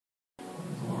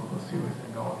series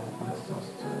that God has blessed us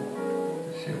to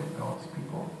share with God's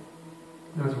people.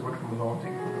 There's a word from the Lord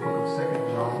taken from the book of 2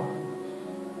 John.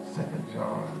 2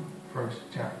 John, first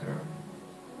chapter.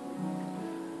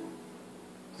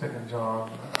 2 John,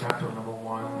 chapter number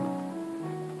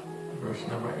 1, verse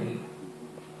number 8.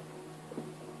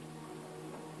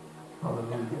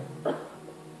 Hallelujah.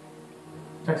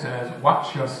 Text says,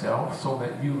 watch yourself so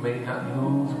that you may not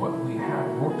lose what we have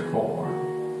worked for,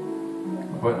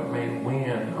 but may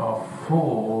win a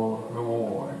full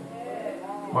reward.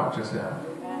 Watch yourself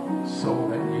so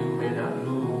that you may not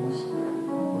lose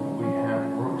what we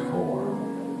have worked for.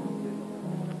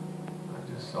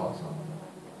 I just saw something.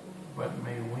 But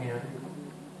may win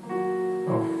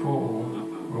a full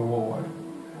reward.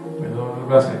 May the Lord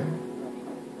bless it.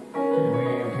 We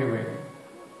hear it.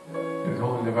 His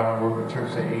holy divine word of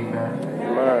church say amen.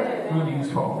 Amen. Really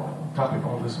useful topic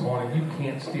on this morning. You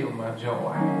can't steal my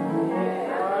joy.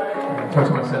 Touch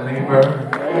my said neighbor.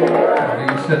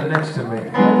 You sit next to me.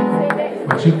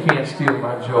 But you can't steal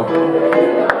my joy.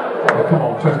 Now, come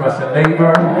on, touch my said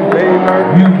neighbor.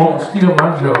 You won't steal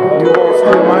my joy. You won't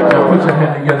steal my joy. Now put your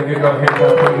hand together. Give God a hand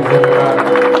clap. Praise everybody.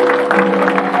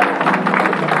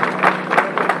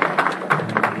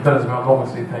 That is my moment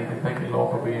to say thank you. Thank you,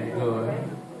 Lord, for being good.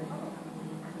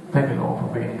 Thank you, Lord, for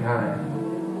being kind.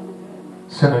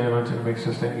 Send on your anointing to make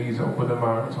such things easy. Open the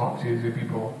mind and talk to your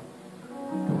people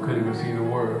who couldn't receive the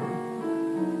word.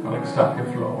 God, stop your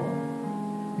flow.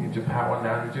 Need your power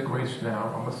now. Need your grace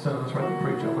now. I'm a sinner. That's right, the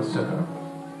preacher. I'm a sinner.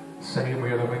 Save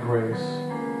me, love and grace.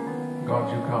 God,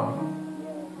 you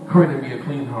come. Create in me a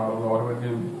clean heart, Lord.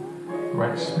 Renew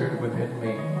right spirit within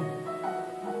me.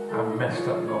 I'm messed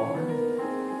up, Lord.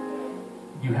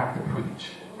 You have to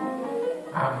preach.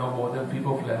 I'm no more than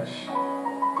feeble flesh.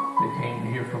 They came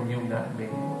to hear from you, not me.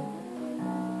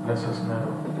 Bless us now.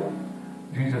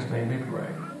 In Jesus' name we pray.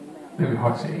 Let your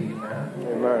heart say amen.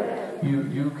 Amen.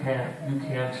 You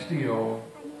can't steal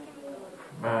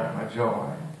my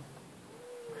joy.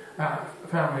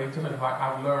 Family, tonight,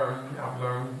 I've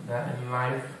learned that in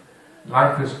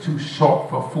life is too short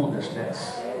for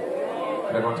foolishness.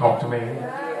 They're going to talk to me.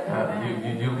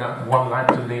 You got one life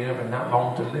to live and not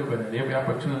long to live, and every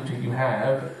opportunity you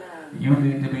have, you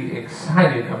need to be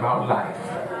excited about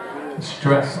life.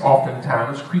 Stress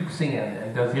oftentimes creeps in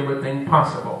and does everything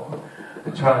possible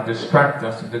to try to distract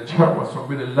us and deter us from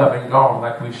really loving God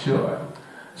like we should.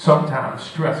 Sometimes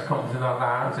stress comes in our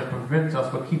lives and prevents us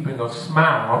from keeping a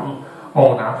smile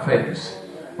on our face.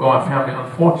 Well, my family,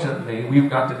 unfortunately, we've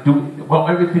got to do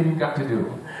everything we've got to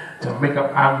do to make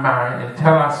up our mind and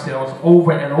tell ourselves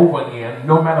over and over again,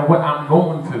 no matter what I'm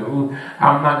going through,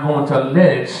 I'm not going to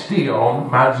let it steal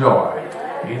my joy.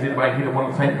 Is anybody here that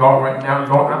want to thank God right now?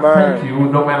 Lord, I thank you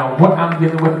no matter what I'm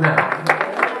dealing with now.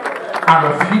 I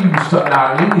refuse to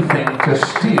allow anything to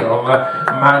steal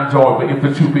my joy. But if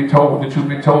the truth be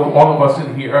told, all of us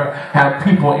in here have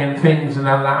people and things in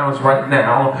our lives right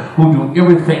now who do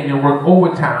everything and work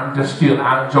overtime to steal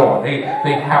our joy.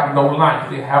 They have no life.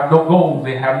 They have no goals.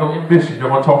 They have no ambition. You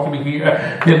want to talk to me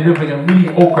here? They're living a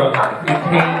mediocre life. It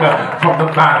came from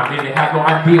the bottom. They have no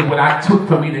idea what I took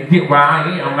for me to get where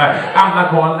I am. I'm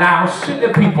not going to allow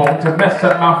silly people to mess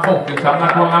up my focus. I'm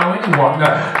not going to allow anyone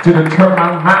to deter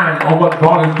my mind on what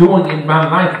God is doing in my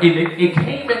life. It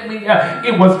came at me,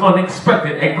 it was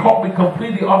unexpected. It caught me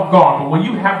completely off guard. But when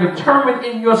you have determined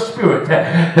in your spirit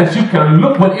that you can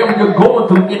look whatever you're going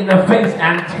through in the face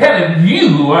and tell it,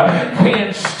 you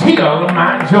can't steal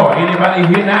my joy. Anybody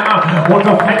here now want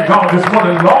to thank God this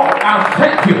morning? Lord, I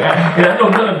thank you. And I know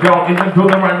none of y'all in the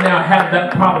building right now have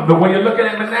that problem. The way you're looking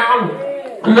at me now,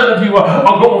 none of you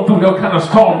are going through no kind of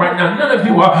storm right now. None of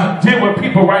you deal with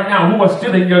people right now who are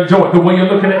stealing your joy. The way you're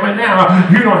looking at me now,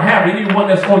 you don't have anyone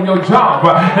that's on your job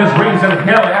that's raising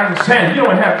hell and sand. You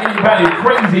don't have anybody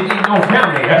crazy in your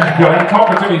family. You ain't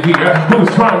talking to me here who's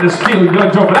trying to steal your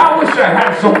joy. But I wish I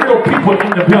had some real people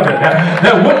in the building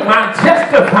that wouldn't mind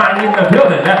testifying in the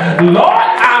building. Lord,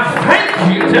 I thank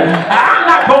you. I'm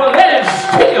not going to let it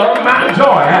steal my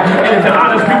joy. And if the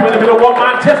honest people in the middle want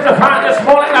my testifying this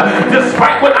morning,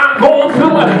 despite what I'm going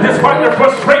through, despite the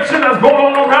frustration that's going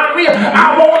on around me,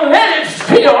 I won't let it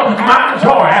steal my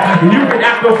joy. You can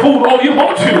act the fool all you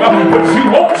want to, but you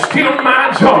won't steal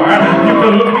my joy. You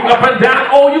can look me up and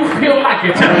down all you feel like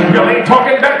it. You ain't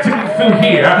talking back to me through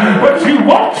here, but you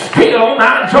won't steal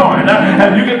my joy.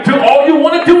 And you can do all you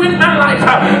want to do in my life,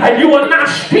 and you will not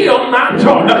steal my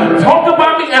joy. Talk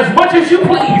about me as much as you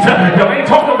please. You ain't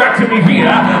talking back to me here.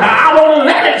 I won't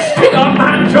let it steal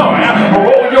my joy.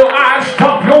 Roll your eyes,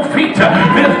 stomp your feet.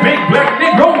 This big black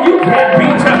Negro you can't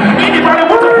beat. Anybody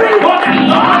want to thank God?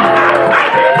 Lord, I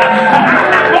fight it. I'm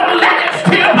not going to let it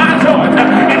steal my joy.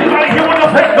 Anybody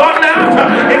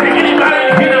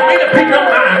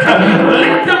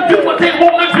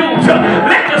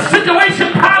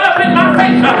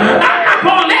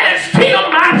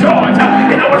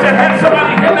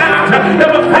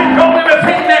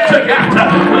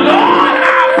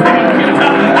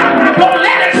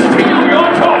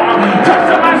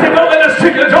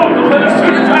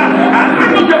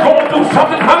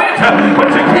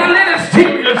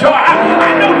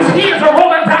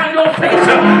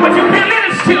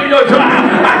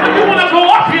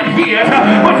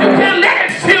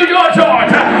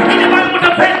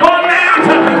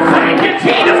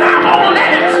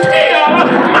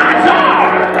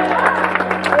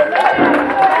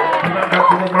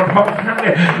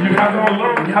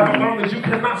you have to learn that you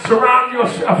cannot surround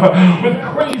yourself with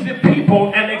crazy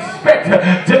people and expect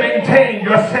to maintain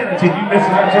your sanity. You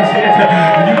listen, I just said,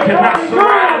 you cannot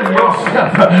surround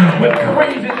yourself with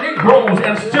crazy Negroes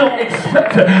and still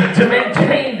expect to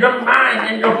maintain your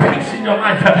mind and your peace in your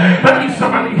life. But I need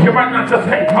somebody here right now to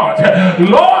thank God.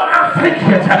 Lord, I thank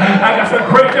you. I got some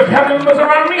crazy family members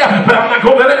around me, but I'm not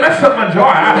going to let it mess up my joy.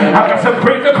 I got some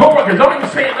crazy co-workers. Don't even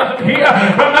say nothing here,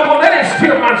 but I'm not going to let it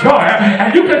steal my joy.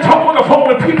 And you can talk on the phone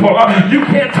with people. You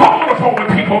can't talk on the phone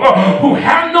with people who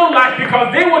have no life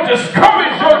because they will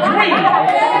discourage your dream.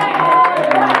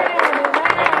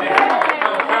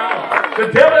 The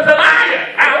devil is a liar.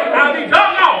 I'll be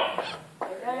done now.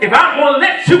 If I'm going to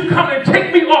let you come and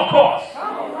take me off course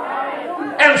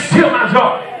and steal my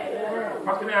joy.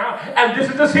 Watch me now. And this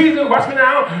is the season. Watch me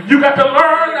now. You got to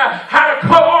learn how to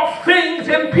cut off things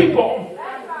and people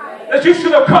that you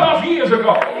should have cut off years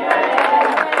ago.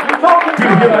 You talking to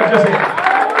me like just said.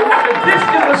 This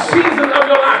is the season of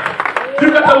your life.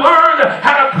 You got to learn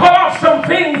how to cut off some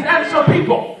things and some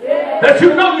people that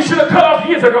you know you should have cut off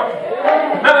years ago.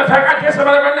 Matter of fact, I guess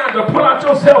somebody right now to pull out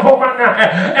your cell phone right now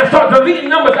and start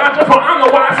deleting numbers out your phone. I don't know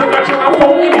why I said about your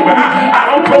phone anyway. I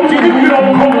don't call you, you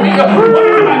don't call me. I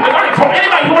don't call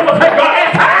anybody who wants to take God.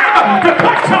 It's time to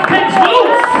cut some things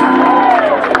loose.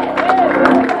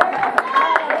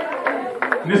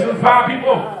 This is 5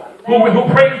 people who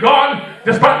praise God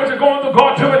despite what you're going through.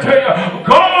 God to tell you,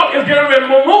 God is getting ready to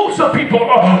remove some people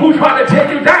who try to take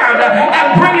you down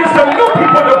and bring in some new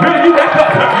people to build you back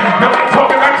up. Now I'm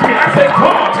talking back to me. I said,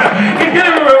 God is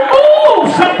getting ready to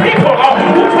remove some people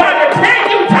who try to tear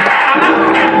you down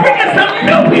and bring in some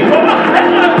new people that's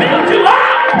going to build you up.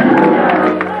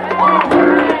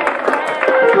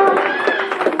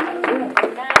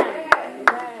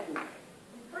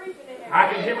 I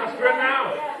can hear my spirit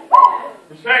now.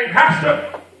 The saying, Pastor,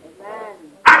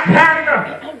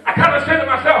 I kind of say to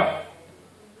myself,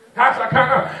 Pastor,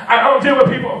 I don't deal with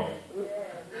people.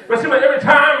 But see, every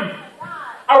time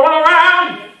I run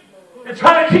around and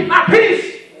try to keep my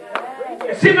peace,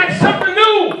 it seems like something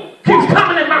new keeps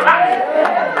coming in my life.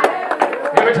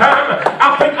 Every time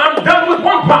I think I'm done with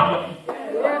one problem,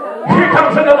 here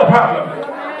comes another problem.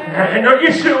 And your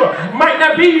issue might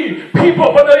not be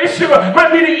people, but the issue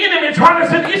might be the enemy trying to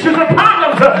send issues and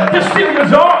problems to steal your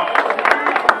joy.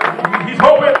 He's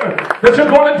hoping that you're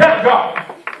going to doubt God.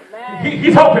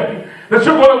 He's hoping that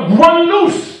you're going to run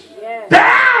loose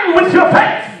down with your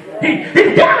faith.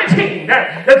 He's guaranteeing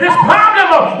that this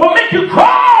problem will make you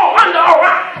crawl under a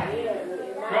rock.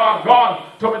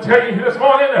 God told me to tell you this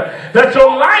morning that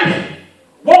your life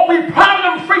won't be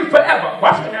problem-free forever.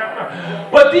 Watch me now.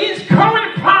 But these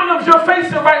current problems you're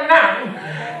facing right now,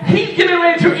 He's getting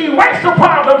ready to erase the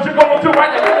problems you're going through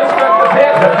right now.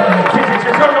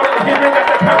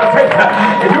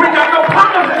 If you ain't got no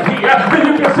problems in here, then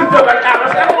you can sit there like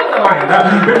Alice and Wonderland.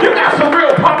 If you got some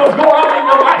real problems going on in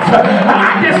your life,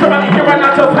 I get somebody here right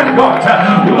now to thank God.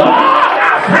 Lord,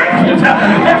 I thank you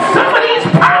that some of these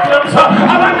problems are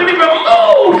about to be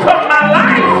removed from my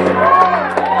life.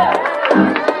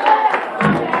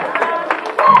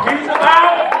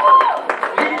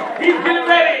 He's getting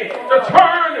ready to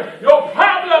turn your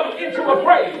problem into a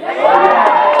praise. I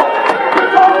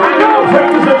know the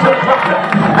praise is into a problem.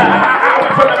 I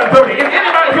went for number 30. If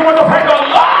anybody here wants to pray, go,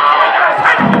 Lord, I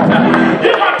thank you.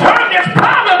 You're going to turn this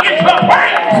problem into a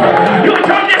praise. You're going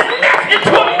to turn this mess into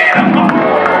a miracle.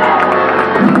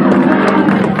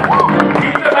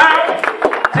 He's about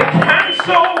to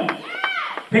cancel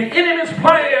the enemy's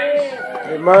plans.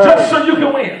 Amen. Just so you can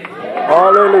win.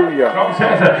 Hallelujah. God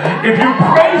says, if you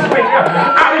praise me,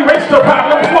 I'll erase the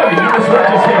problem for you. That's what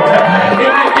you said.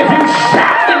 If you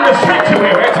shout in the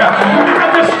sanctuary,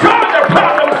 I'll destroy the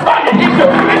problem for you. If you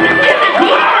give me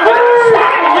glory with the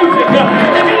swing music,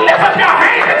 if you lift up your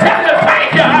hand and tell me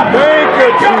thank you,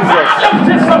 your problems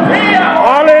disappear.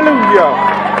 Hallelujah.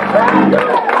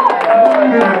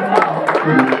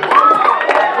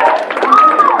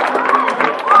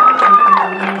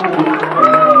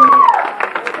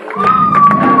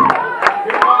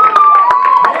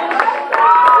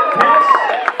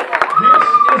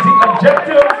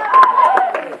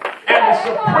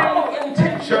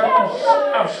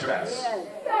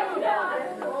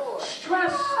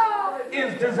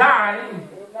 Designed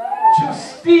to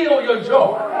steal your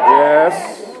joy.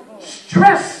 Yes.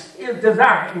 Stress is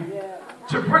designed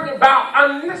to bring about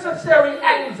unnecessary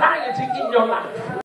anxiety in your life.